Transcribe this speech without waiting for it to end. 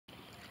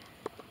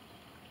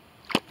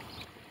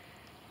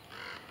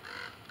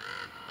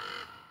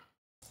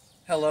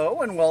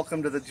Hello and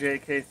welcome to the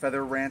JK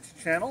Feather Ranch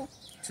channel.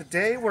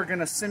 Today we're going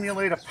to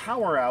simulate a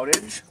power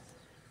outage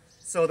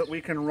so that we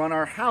can run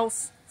our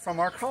house from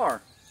our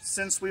car.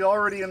 Since we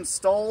already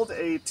installed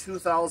a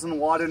 2000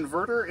 watt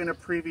inverter in a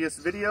previous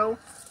video,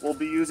 we'll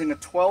be using a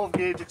 12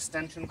 gauge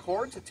extension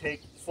cord to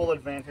take full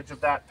advantage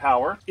of that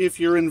power. If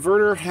your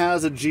inverter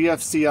has a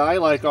GFCI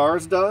like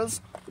ours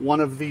does, one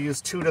of these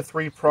 2 to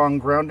 3 prong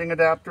grounding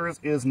adapters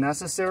is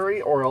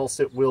necessary, or else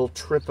it will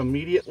trip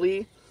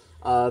immediately.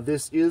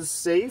 This is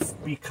safe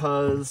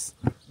because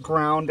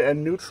ground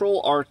and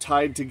neutral are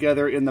tied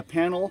together in the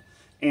panel,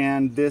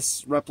 and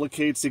this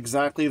replicates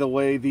exactly the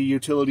way the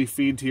utility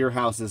feed to your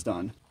house is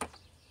done.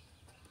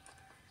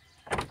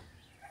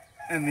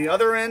 And the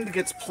other end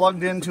gets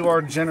plugged into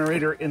our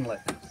generator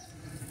inlet.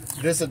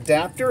 This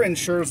adapter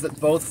ensures that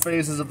both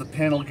phases of the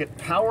panel get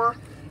power,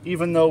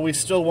 even though we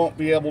still won't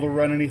be able to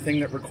run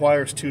anything that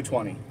requires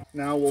 220.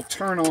 Now we'll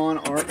turn on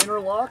our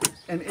interlock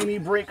and any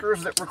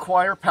breakers that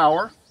require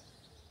power.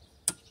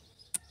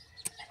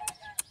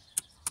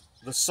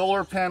 The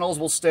solar panels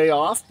will stay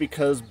off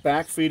because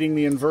backfeeding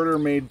the inverter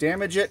may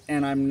damage it,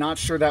 and I'm not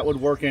sure that would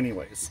work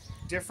anyways.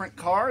 Different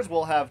cars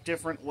will have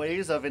different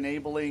ways of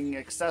enabling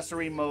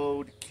accessory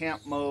mode,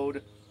 camp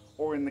mode,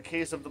 or in the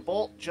case of the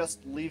Bolt,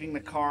 just leaving the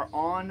car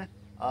on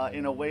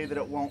in a way that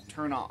it won't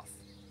turn off.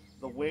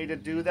 The way to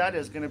do that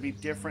is going to be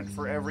different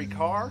for every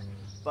car,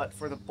 but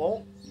for the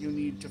Bolt, you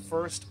need to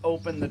first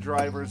open the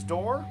driver's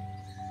door,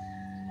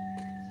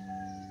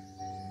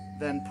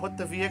 then put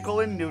the vehicle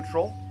in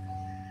neutral.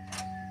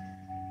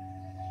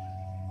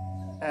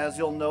 As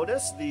you'll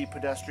notice, the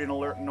pedestrian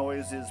alert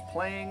noise is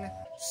playing,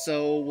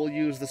 so we'll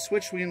use the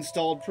switch we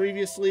installed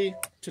previously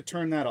to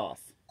turn that off.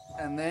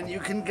 And then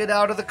you can get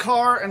out of the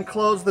car and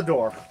close the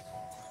door.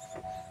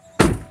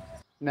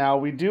 Now,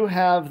 we do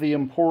have the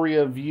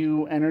Emporia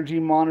View energy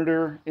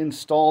monitor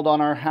installed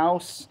on our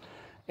house,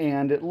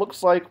 and it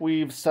looks like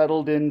we've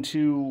settled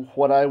into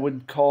what I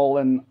would call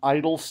an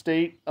idle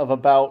state of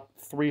about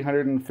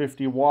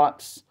 350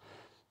 watts.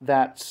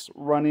 That's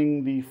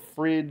running the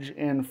fridge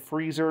and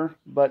freezer,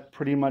 but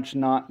pretty much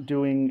not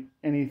doing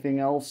anything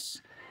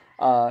else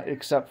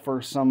except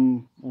for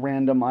some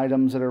random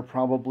items that are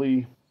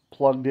probably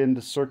plugged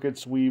into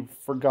circuits we've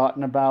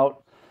forgotten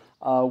about.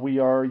 We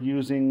are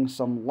using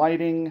some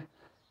lighting.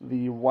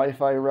 The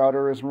Wi-Fi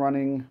router is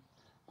running.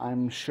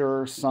 I'm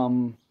sure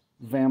some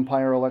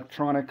Vampire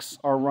electronics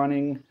are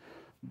running,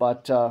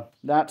 but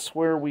that's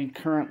where we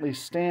currently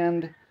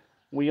stand.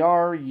 We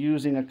are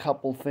using a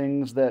couple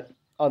things that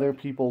other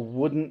people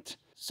wouldn't,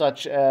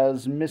 such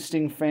as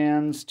misting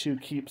fans to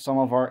keep some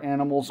of our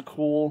animals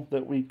cool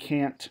that we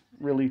can't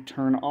really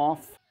turn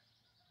off.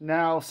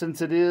 Now, since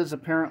it is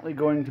apparently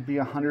going to be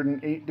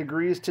 108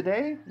 degrees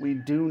today, we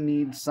do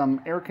need some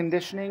air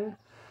conditioning.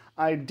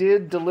 I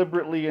did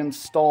deliberately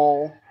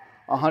install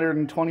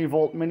 120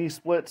 volt mini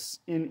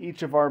splits in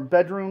each of our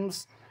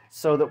bedrooms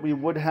so that we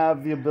would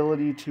have the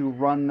ability to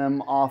run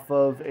them off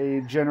of a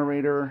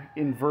generator,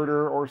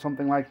 inverter, or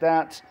something like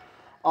that.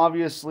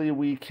 Obviously,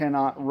 we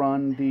cannot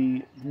run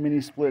the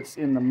mini splits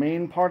in the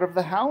main part of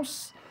the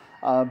house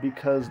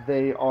because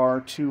they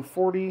are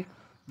 240,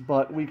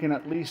 but we can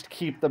at least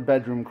keep the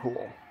bedroom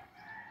cool.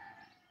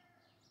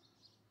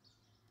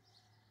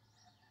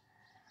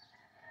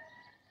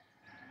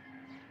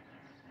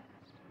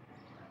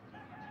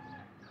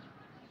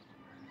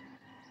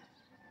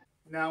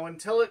 Now,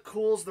 until it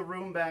cools the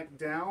room back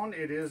down,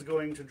 it is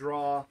going to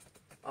draw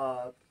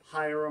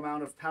higher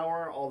amount of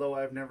power, although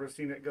I've never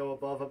seen it go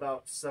above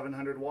about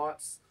 700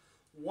 watts.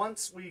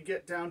 Once we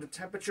get down to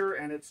temperature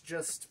and it's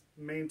just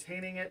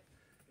maintaining it,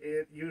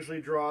 it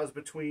usually draws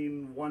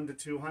between 1 to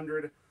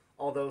 200,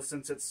 although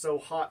since it's so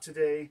hot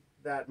today,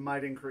 that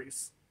might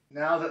increase.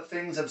 Now that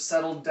things have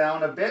settled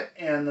down a bit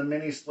and the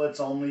mini split's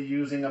only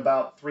using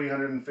about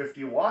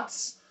 350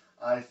 watts,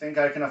 I think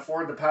I can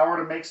afford the power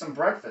to make some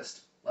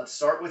breakfast. Let's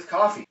start with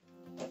coffee.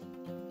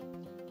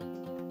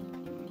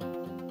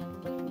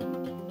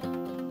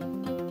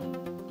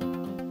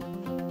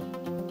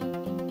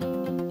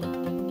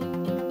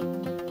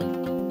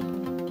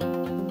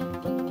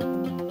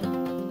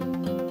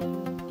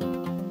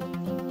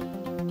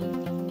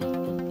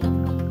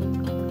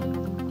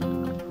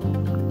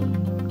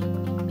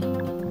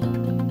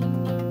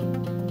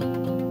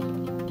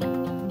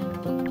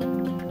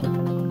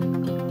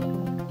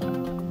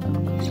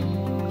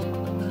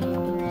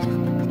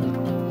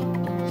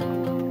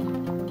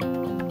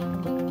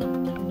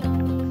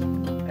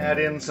 Add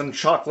in some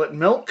chocolate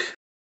milk.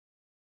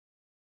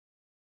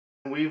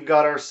 We've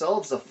got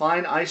ourselves a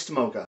fine iced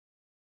mocha.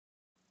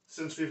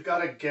 Since we've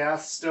got a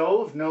gas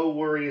stove, no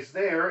worries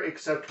there,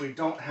 except we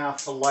don't have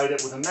to light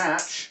it with a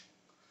match.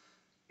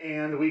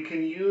 And we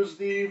can use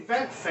the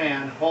vent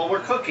fan while we're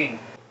cooking.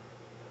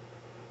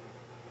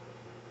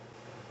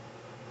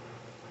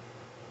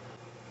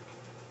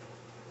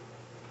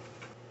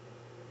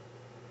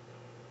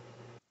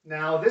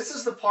 Now, this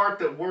is the part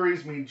that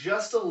worries me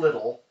just a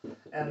little,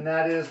 and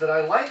that is that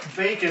I like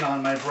bacon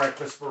on my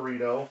breakfast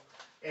burrito,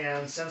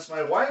 and since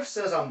my wife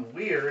says I'm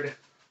weird,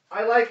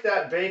 I like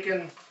that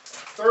bacon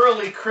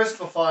thoroughly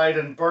crispified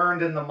and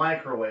burned in the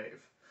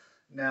microwave.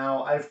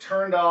 Now I've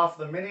turned off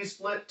the mini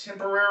split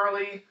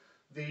temporarily,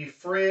 the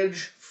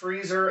fridge,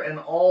 freezer, and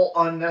all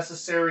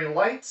unnecessary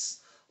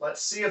lights.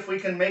 Let's see if we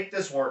can make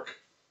this work.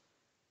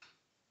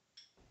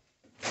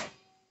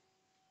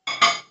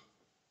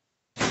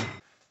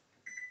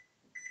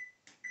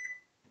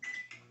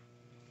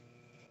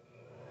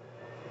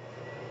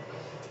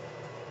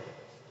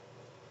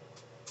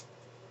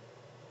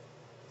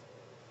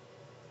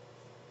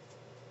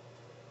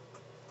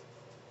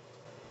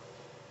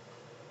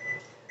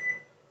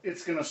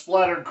 It's going to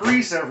splatter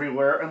grease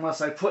everywhere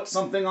unless I put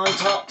something on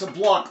top to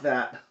block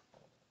that.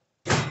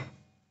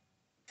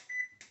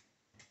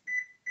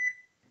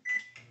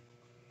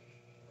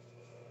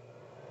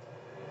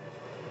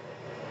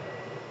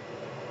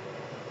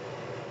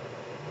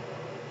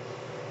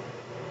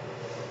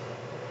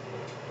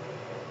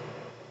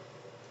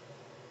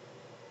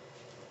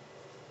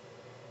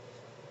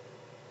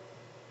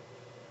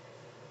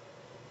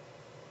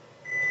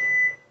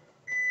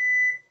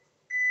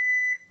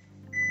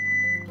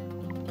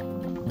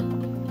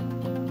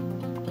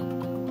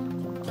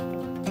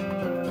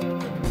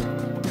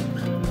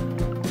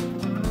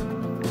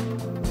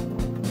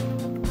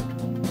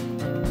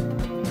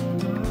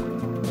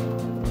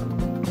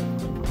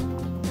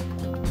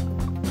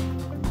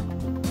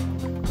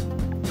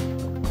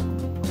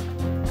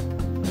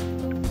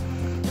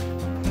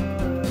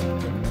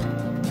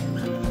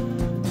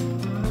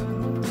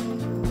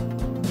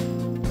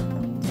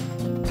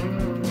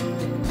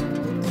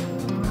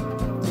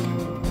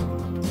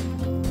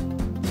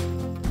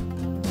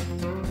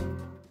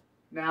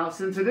 Now,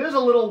 since it is a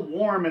little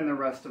warm in the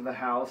rest of the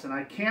house and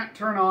I can't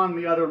turn on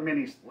the other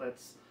mini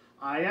splits,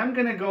 I am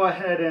going to go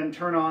ahead and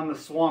turn on the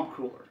swamp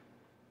cooler.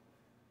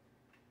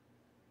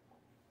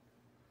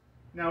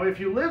 Now, if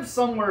you live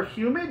somewhere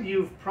humid,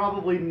 you've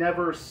probably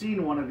never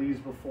seen one of these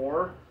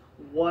before.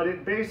 What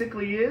it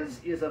basically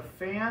is a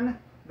fan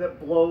that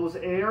blows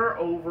air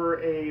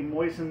over a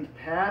moistened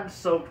pad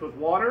soaked with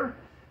water,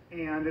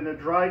 and in a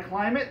dry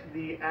climate,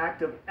 the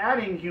act of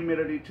adding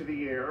humidity to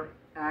the air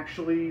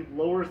actually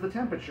lowers the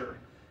temperature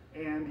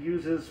and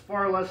uses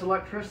far less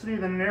electricity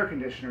than an air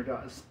conditioner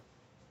does.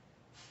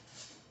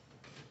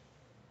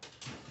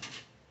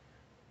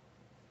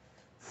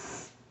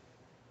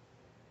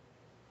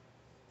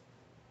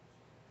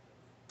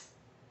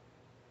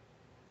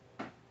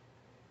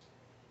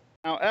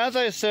 Now, as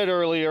I said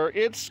earlier,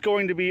 it's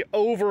going to be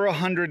over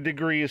 100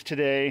 degrees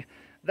today.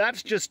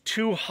 That's just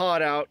too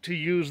hot out to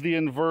use the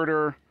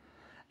inverter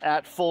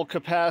at full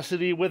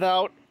capacity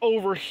without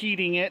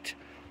overheating it.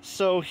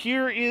 So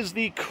here is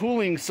the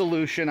cooling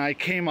solution I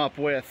came up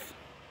with.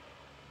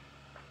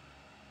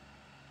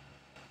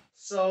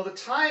 So the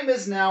time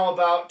is now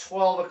about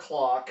 12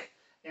 o'clock,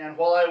 and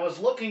while I was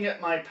looking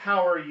at my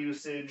power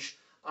usage,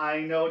 I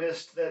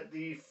noticed that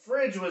the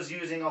fridge was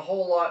using a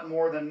whole lot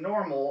more than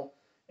normal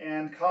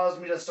and caused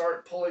me to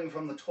start pulling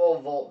from the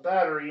 12-volt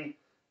battery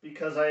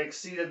because I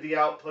exceeded the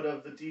output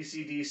of the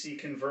DC-DC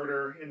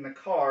converter in the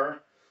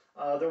car.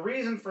 The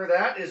reason for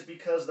that is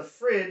because the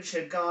fridge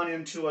had gone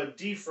into a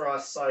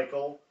defrost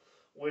cycle,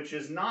 which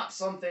is not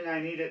something I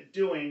need it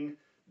doing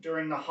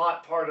during the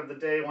hot part of the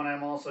day when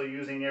I'm also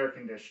using air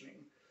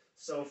conditioning.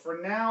 So for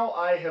now,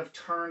 I have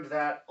turned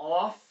that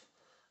off.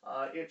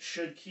 It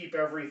should keep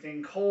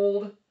everything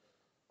cold,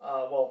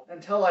 well,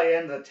 until I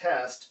end the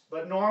test,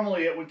 but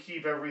normally it would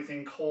keep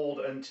everything cold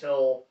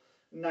until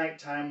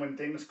nighttime when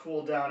things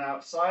cool down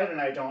outside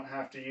and I don't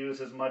have to use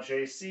as much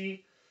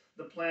AC.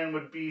 The plan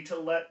would be to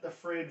let the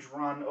fridge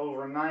run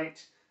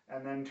overnight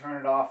and then turn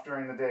it off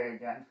during the day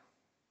again.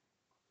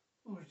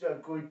 Who's a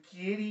good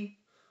kitty?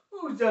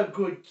 Who's a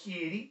good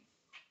kitty?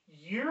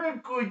 You're a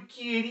good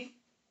kitty.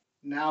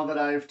 Now that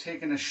I've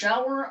taken a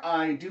shower,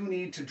 I do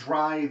need to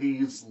dry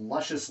these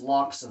luscious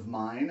locks of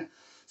mine.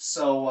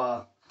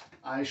 So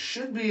I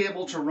should be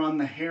able to run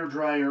the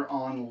hairdryer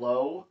on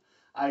low.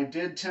 I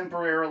did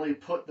temporarily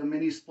put the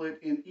mini split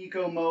in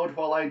eco mode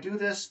while I do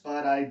this,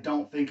 but I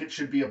don't think it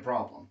should be a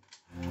problem.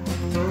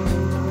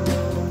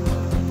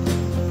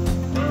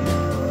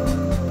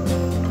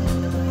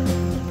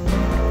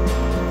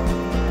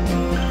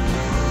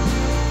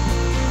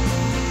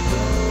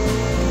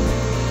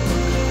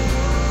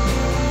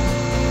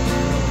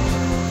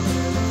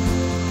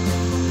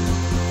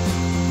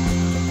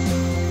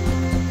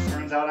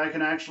 Turns out I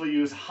can actually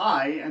use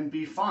high and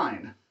be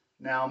fine.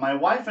 Now, my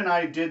wife and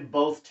I did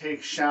both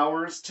take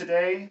showers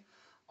today.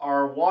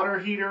 Our water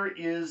heater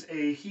is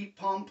a heat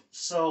pump,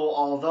 so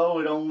although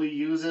it only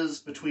uses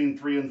between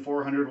 300 and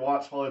 400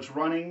 watts while it's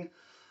running,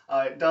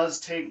 it does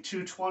take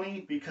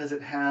 220 because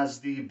it has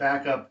the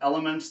backup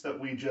elements that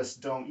we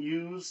just don't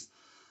use.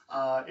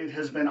 It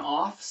has been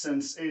off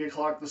since 8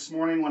 o'clock this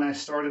morning when I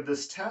started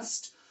this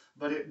test,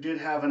 but it did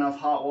have enough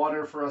hot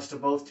water for us to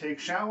both take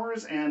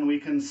showers, and we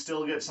can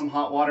still get some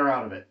hot water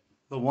out of it.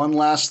 The one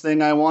last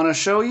thing I want to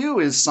show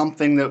you is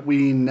something that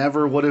we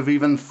never would have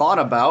even thought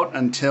about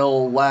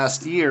until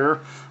last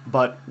year,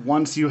 but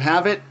once you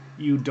have it,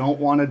 you don't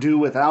want to do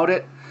without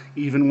it,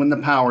 even when the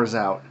power's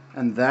out,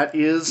 and that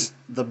is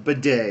the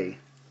bidet.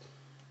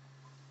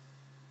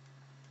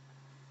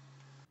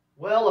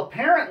 Well,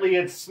 apparently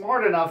it's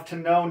smart enough to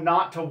know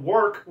not to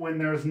work when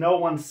there's no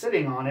one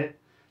sitting on it,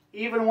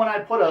 even when I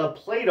put a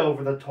plate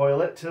over the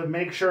toilet to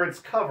make sure it's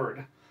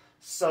covered.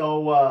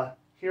 So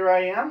here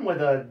I am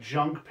with a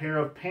junk pair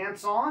of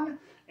pants on,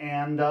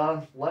 and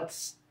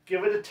let's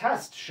give it a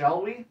test,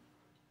 shall we?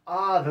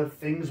 Ah, the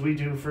things we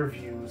do for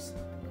views.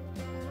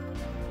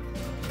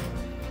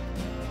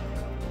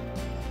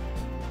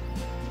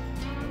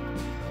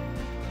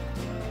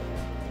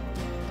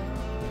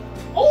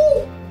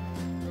 Oh!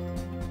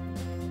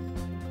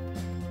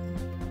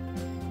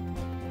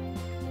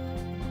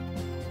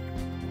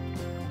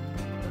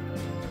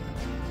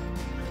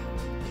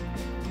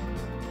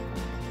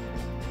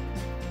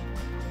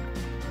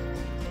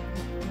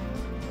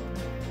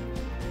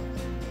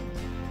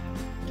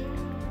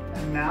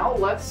 And now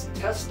let's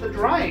test the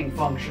drying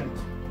function.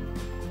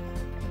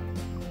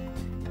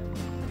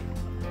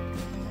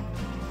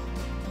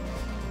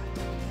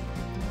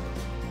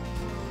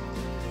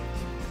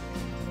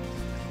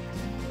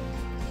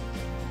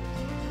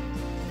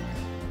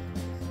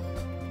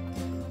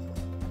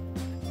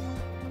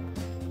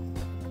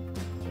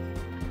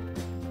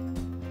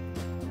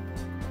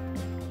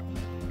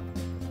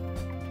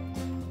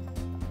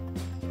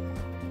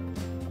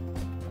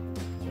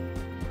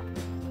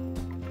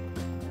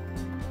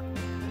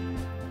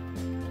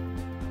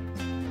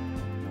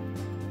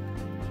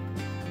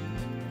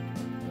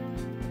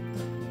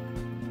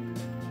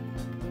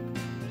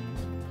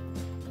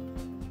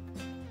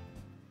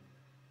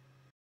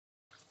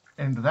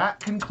 And that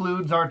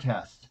concludes our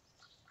test.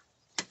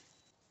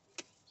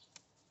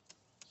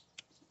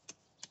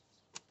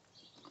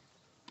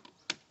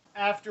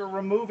 After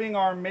removing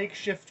our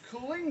makeshift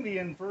cooling, the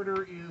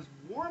inverter is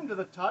warm to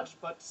the touch,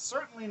 but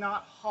certainly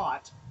not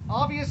hot.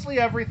 Obviously,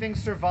 everything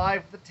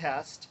survived the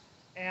test.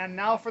 And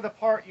now for the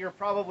part you're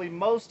probably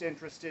most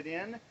interested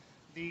in.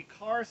 The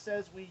car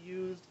says we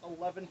used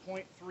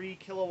 11.3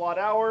 kilowatt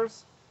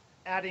hours.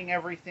 Adding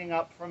everything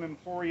up from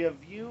Emporia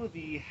View,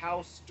 the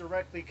house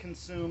directly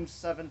consumed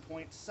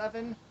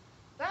 7.7.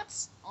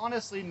 That's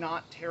honestly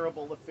not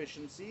terrible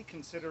efficiency,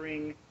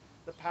 considering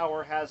the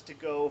power has to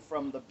go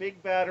from the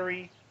big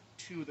battery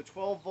to the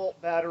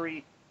 12-volt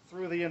battery,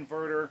 through the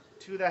inverter,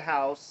 to the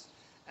house,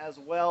 as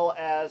well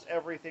as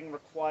everything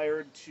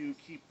required to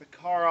keep the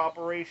car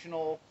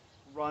operational,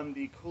 run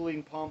the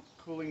cooling pump,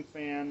 cooling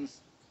fans,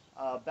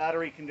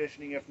 battery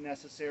conditioning if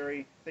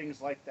necessary,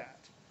 things like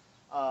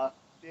that.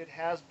 It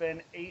has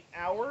been 8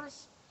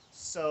 hours,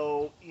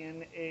 so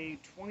in a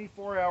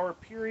 24-hour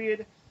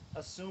period,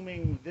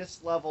 assuming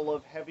this level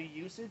of heavy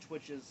usage,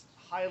 which is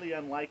highly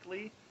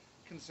unlikely,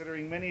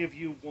 considering many of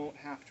you won't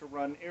have to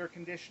run air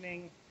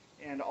conditioning,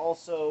 and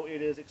also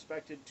it is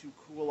expected to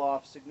cool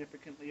off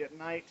significantly at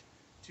night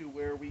to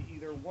where we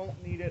either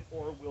won't need it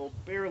or will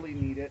barely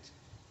need it.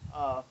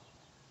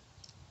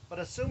 But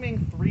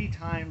assuming 3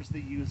 times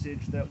the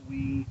usage that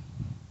we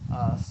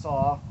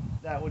saw,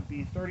 that would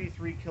be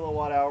 33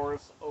 kilowatt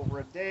hours over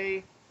a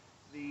day.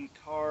 The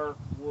car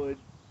would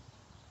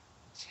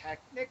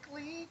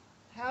technically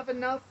have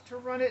enough to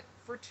run it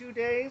for 2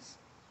 days,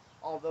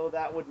 although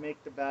that would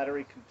make the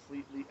battery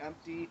completely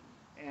empty.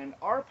 And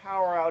our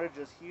power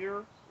outages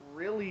here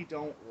really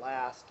don't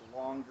last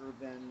longer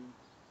than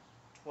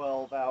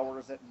 12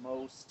 hours at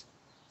most.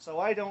 So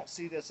I don't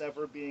see this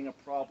ever being a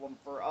problem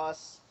for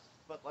us.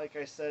 But like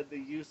I said, the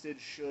usage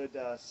should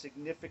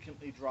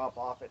significantly drop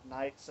off at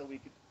night, so we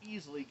could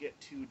easily get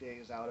 2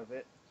 days out of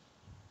it.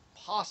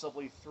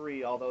 Possibly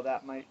 3, although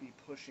that might be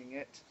pushing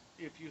it.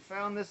 If you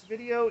found this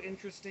video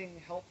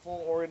interesting,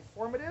 helpful, or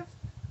informative,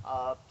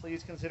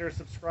 please consider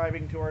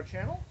subscribing to our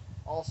channel.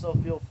 Also,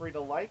 feel free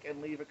to like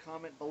and leave a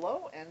comment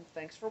below, and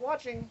thanks for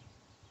watching.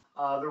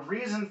 The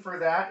reason for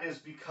that is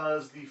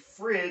because the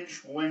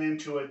fridge went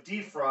into a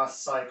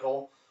defrost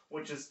cycle,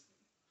 which is...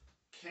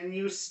 Can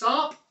you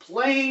stop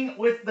playing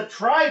with the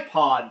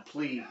tripod,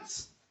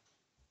 please?